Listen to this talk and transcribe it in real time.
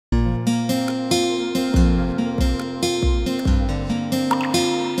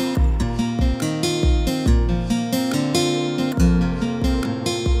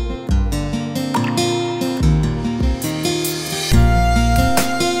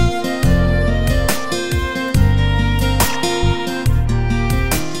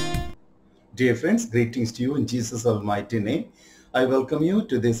Dear friends, greetings to you in Jesus' almighty name. I welcome you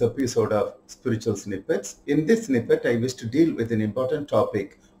to this episode of Spiritual Snippets. In this snippet, I wish to deal with an important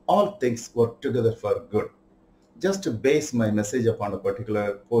topic: all things work together for good. Just to base my message upon a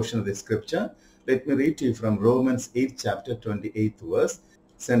particular portion of the scripture, let me read to you from Romans 8 chapter 28th verse.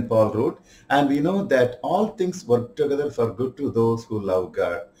 St. Paul wrote, "And we know that all things work together for good to those who love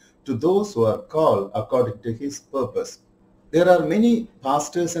God, to those who are called according to his purpose." There are many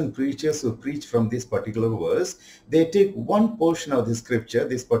pastors and preachers who preach from this particular verse. They take one portion of the scripture,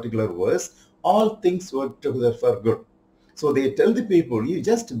 this particular verse, all things work together for good. So they tell the people, you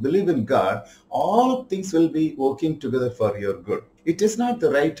just believe in God, all things will be working together for your good. It is not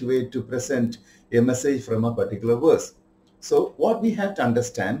the right way to present a message from a particular verse. So what we have to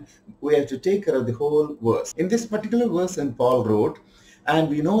understand, we have to take care of the whole verse. In this particular verse, and Paul wrote, "And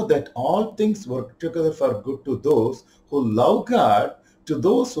we know that all things work together for good to those who love God, to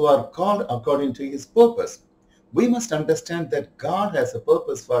those who are called according to his purpose." We must understand that God has a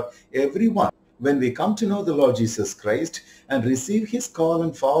purpose for everyone. When we come to know the Lord Jesus Christ and receive his call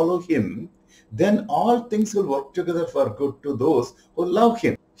and follow him, then all things will work together for good to those who love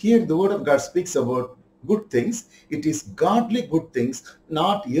him. Here the word of God speaks about good things. It is godly good things,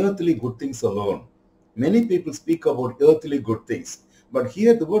 not earthly good things alone. Many people speak about earthly good things, but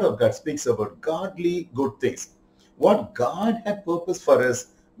here the word of God speaks about godly good things. What God had purpose for us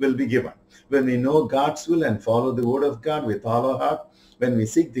will be given. When we know God's will and follow the word of God with all our heart, when we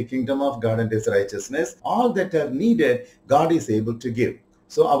seek the kingdom of God and his righteousness, all that are needed, God is able to give.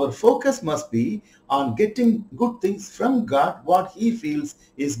 So our focus must be on getting good things from God, what he feels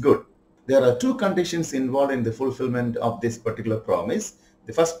is good. There are two conditions involved in the fulfillment of this particular promise.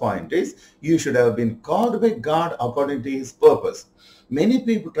 The first point is, you should have been called by God according to his purpose. Many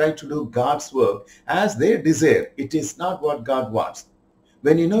people try to do God's work as they desire. It is not what God wants.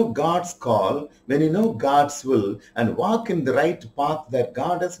 When you know God's call, when you know God's will and walk in the right path that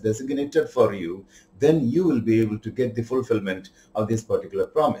God has designated for you, then you will be able to get the fulfillment of this particular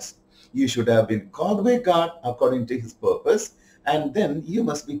promise. You should have been called by God according to his purpose, and then you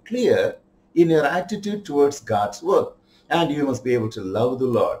must be clear in your attitude towards God's work, and you must be able to love the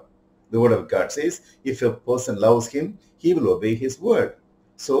Lord. The word of God says, if a person loves him, he will obey his word.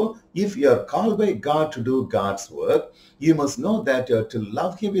 So if you are called by God to do God's work, you must know that you are to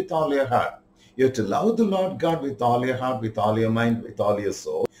love him with all your heart. You have to love the Lord God with all your heart, with all your mind, with all your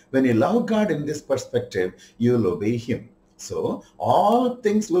soul. When you love God in this perspective, you will obey him. So all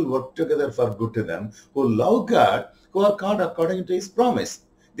things will work together for good to them who love God, who are called according to his promise.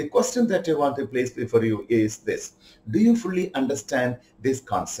 The question that I want to place before you is this: do you fully understand this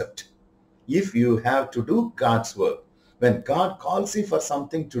concept? If you have to do God's work, when God calls you for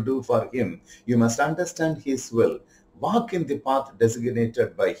something to do for him, you must understand his will. Walk in the path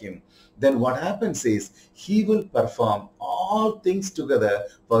designated by him. Then what happens is, he will perform all things together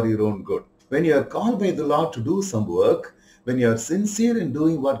for your own good. When you are called by the Lord to do some work, when you are sincere in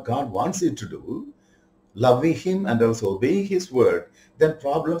doing what God wants you to do, loving him and also obeying his word, then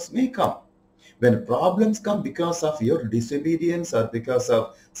problems may come. When problems come because of your disobedience or because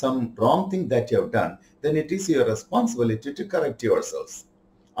of some wrong thing that you have done, then it is your responsibility to correct yourselves.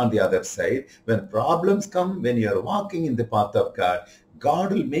 On the other side, when problems come, when you are walking in the path of God,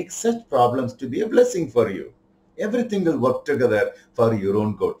 God will make such problems to be a blessing for you. Everything will work together for your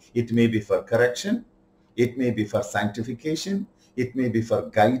own good. It may be for correction, it may be for sanctification, it may be for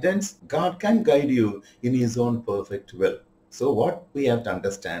guidance. God can guide you in his own perfect will. So what we have to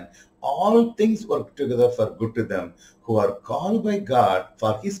understand, all things work together for good to them who are called by God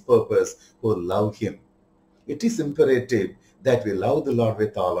for his purpose, who love him. It is imperative that we love the Lord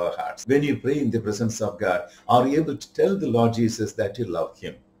with all our hearts. When you pray in the presence of God, are you able to tell the Lord Jesus that you love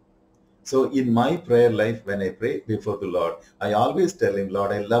him? So in my prayer life, when I pray before the Lord, I always tell him,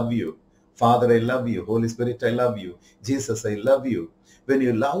 Lord, I love you. Father, I love you. Holy Spirit, I love you. Jesus, I love you. When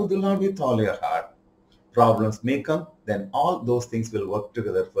you love the Lord with all your heart, problems may come, then all those things will work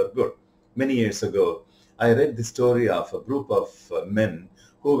together for good. Many years ago, I read the story of a group of men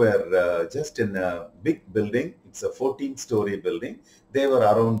who were just in a big building. It's a 14-story building. They were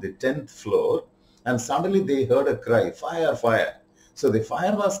around the 10th floor, and suddenly they heard a cry, fire, fire. So the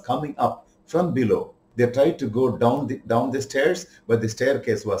fire was coming up from below. They tried to go down the stairs, but the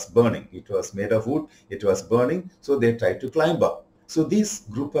staircase was burning. It was made of wood. It was burning. So they tried to climb up. So this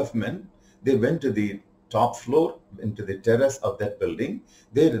group of men, they went to the top floor, into the terrace of that building.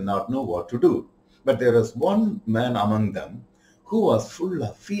 They did not know what to do. But there was one man among them who was full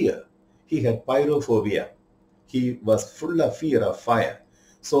of fear. He had pyrophobia. He was full of fear of fire.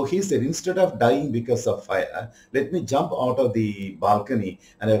 So he said, instead of dying because of fire, let me jump out of the balcony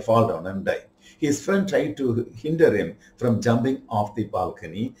and I fall down and die. His friend tried to hinder him from jumping off the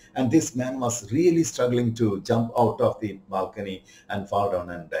balcony, and this man was really struggling to jump out of the balcony and fall down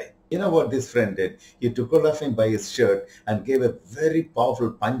and die. You know what this friend did? He took hold of him by his shirt and gave a very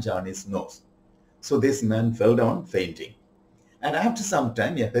powerful punch on his nose. So this man fell down fainting. And after some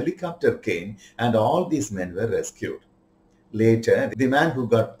time, a helicopter came and all these men were rescued. Later, the man who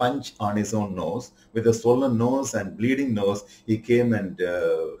got punched on his own nose, with a swollen nose and bleeding nose, he came and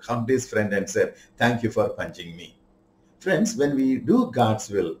hugged his friend and said, "Thank you for punching me." Friends, when we do God's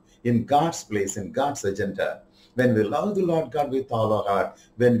will, in God's place, in God's agenda, when we love the Lord God with all our heart,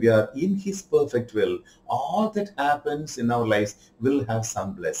 when we are in His perfect will, all that happens in our lives will have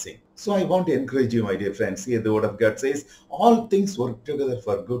some blessing. So I want to encourage you, my dear friends. Here the Word of God says, all things work together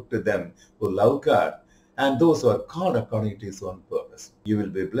for good to them who love God and those who are called according to His own purpose. You will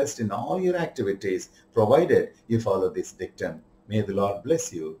be blessed in all your activities, provided you follow this dictum. May the Lord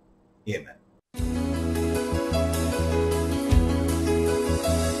bless you. Amen.